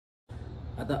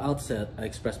At the outset, I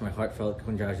express my heartfelt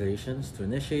congratulations to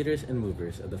initiators and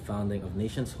movers of the founding of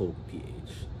Nation's Hope PH,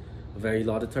 a very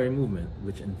laudatory movement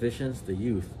which envisions the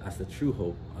youth as the true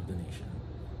hope of the nation.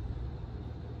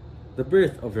 The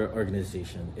birth of your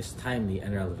organization is timely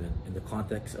and relevant in the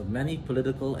context of many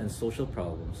political and social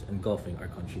problems engulfing our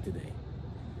country today.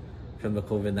 From the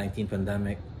COVID-19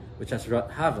 pandemic, which has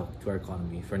wrought havoc to our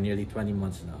economy for nearly 20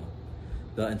 months now,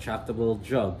 the intractable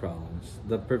drug problems,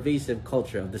 the pervasive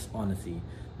culture of dishonesty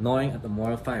gnawing at the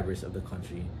moral fibers of the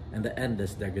country, and the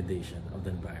endless degradation of the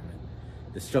environment,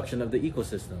 destruction of the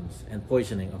ecosystems, and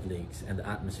poisoning of lakes and the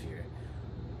atmosphere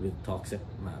with toxic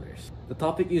matters. The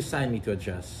topic you assigned me to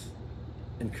address,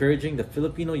 encouraging the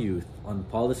Filipino youth on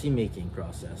policy-making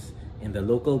process in the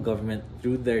local government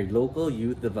through their local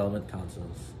youth development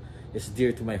councils, is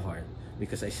dear to my heart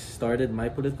because I started my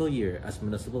political year as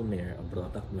municipal mayor of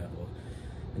Brotac Nuevo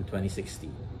in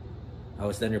 2016. I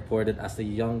was then reported as the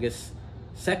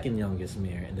second youngest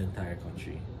mayor in the entire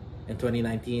country. In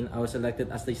 2019, I was elected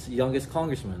as the youngest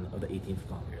congressman of the 18th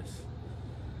Congress.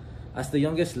 As the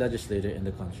youngest legislator in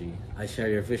the country, I share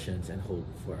your visions and hope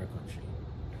for our country.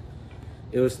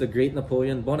 It was the great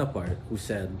Napoleon Bonaparte who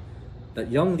said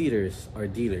that young leaders are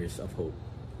dealers of hope.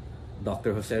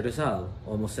 Dr. Jose Rizal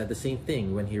almost said the same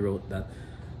thing when he wrote that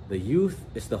the youth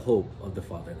is the hope of the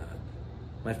fatherland.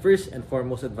 My first and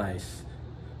foremost advice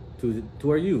to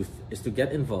our youth is to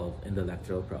get involved in the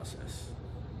electoral process.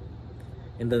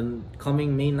 In the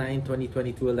coming May 9,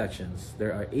 2022 elections,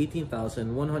 there are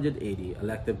 18,180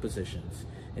 elective positions,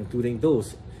 including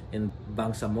those in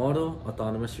Bangsamoro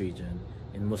Autonomous Region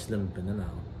in Muslim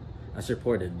Mindanao, as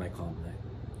reported by COMELEC.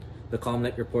 The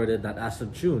COMELEC reported that as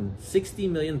of June, 60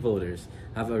 million voters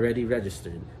have already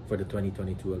registered for the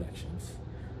 2022 elections.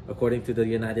 According to the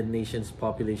United Nations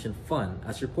Population Fund,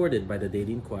 as reported by the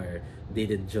Daily Inquirer,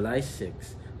 dated July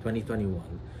 6,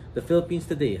 2021, the Philippines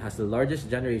today has the largest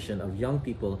generation of young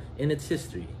people in its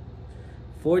history.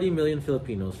 40 million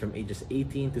Filipinos from ages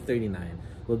 18 to 39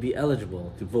 will be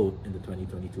eligible to vote in the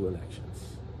 2022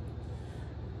 elections.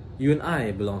 You and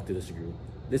I belong to this group.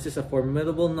 This is a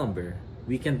formidable number.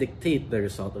 We can dictate the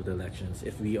result of the elections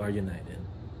if we are united.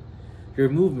 Your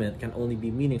movement can only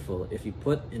be meaningful if you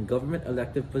put in government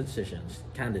elective positions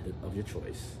candidate of your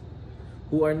choice,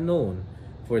 who are known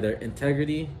for their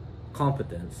integrity,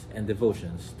 competence, and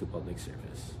devotions to public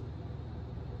service.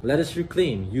 Let us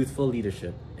reclaim youthful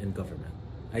leadership in government.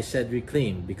 I said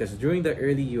reclaim because during the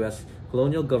early U.S.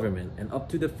 colonial government and up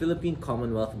to the Philippine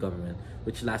Commonwealth government,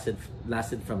 which lasted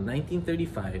from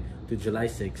 1935 to July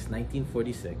 6,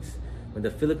 1946, when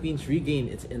the Philippines regained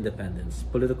its independence,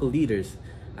 political leaders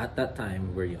at that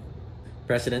time were young.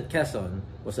 President Quezon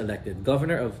was elected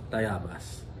governor of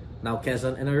Tayabas, now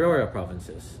Quezon and Aurora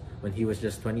provinces, when he was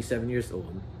just 27 years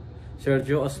old.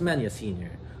 Sergio Osmeña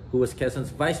Sr., who was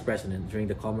Quezon's vice president during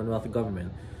the Commonwealth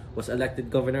government, was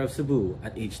elected governor of Cebu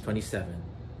at age 27.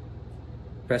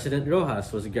 President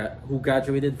Rojas, who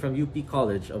graduated from UP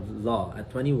College of Law at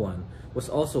 21, was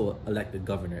also elected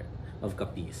governor of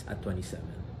Capiz at 27.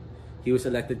 He was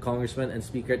elected congressman and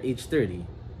speaker at age 30.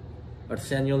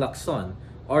 Arsenio Lacson,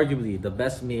 arguably the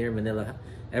best mayor Manila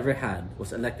ever had,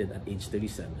 was elected at age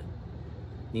 37.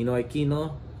 Ninoy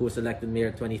Aquino, who was elected mayor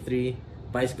at 23,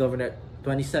 vice governor at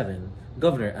 27,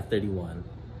 governor at 31,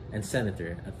 and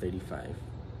senator at 35.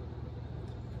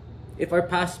 If our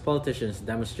past politicians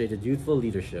demonstrated youthful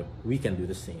leadership, we can do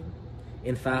the same.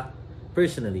 In fact,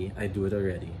 personally, I do it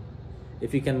already.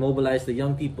 If you can mobilize the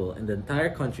young people in the entire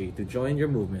country to join your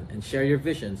movement and share your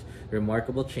visions,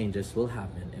 remarkable changes will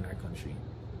happen in our country.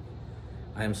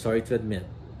 I am sorry to admit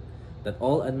that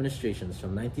all administrations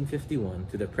from 1951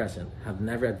 to the present have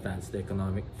never advanced the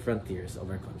economic frontiers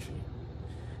of our country.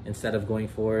 Instead of going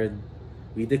forward,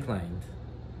 we declined.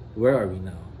 Where are we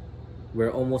now?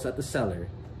 We're almost at the cellar,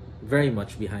 very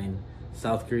much behind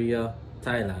South Korea,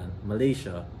 Thailand,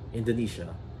 Malaysia,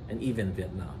 Indonesia, and even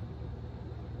Vietnam.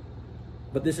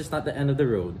 But this is not the end of the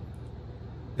road.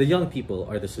 The young people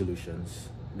are the solutions.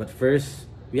 But first,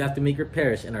 we have to make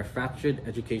repairs in our fractured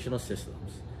educational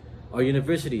systems. Our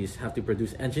universities have to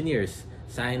produce engineers,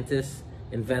 scientists,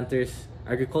 inventors,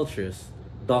 agriculturists,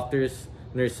 doctors,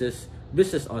 nurses,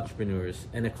 business entrepreneurs,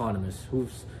 and economists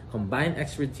whose combined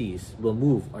expertise will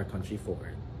move our country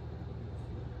forward.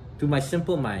 To my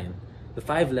simple mind, the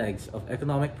 5 legs of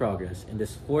economic progress in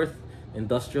this 4th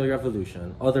Industrial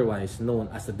Revolution, otherwise known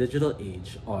as the digital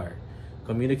age, are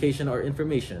communication or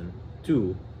information,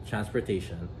 2,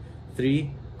 transportation, 3,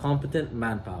 competent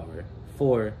manpower,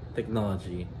 4,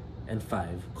 technology, and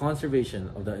 5,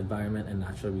 conservation of the environment and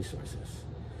natural resources.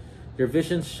 Your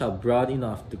visions shall be broad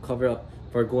enough to cover up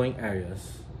foregoing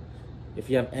areas. If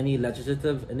you have any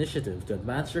legislative initiative to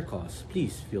advance your cause,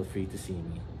 please feel free to see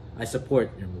me. I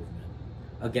support your movement.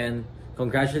 Again,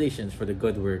 congratulations for the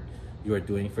good work you are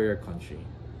doing for your country.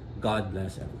 God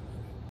bless everyone.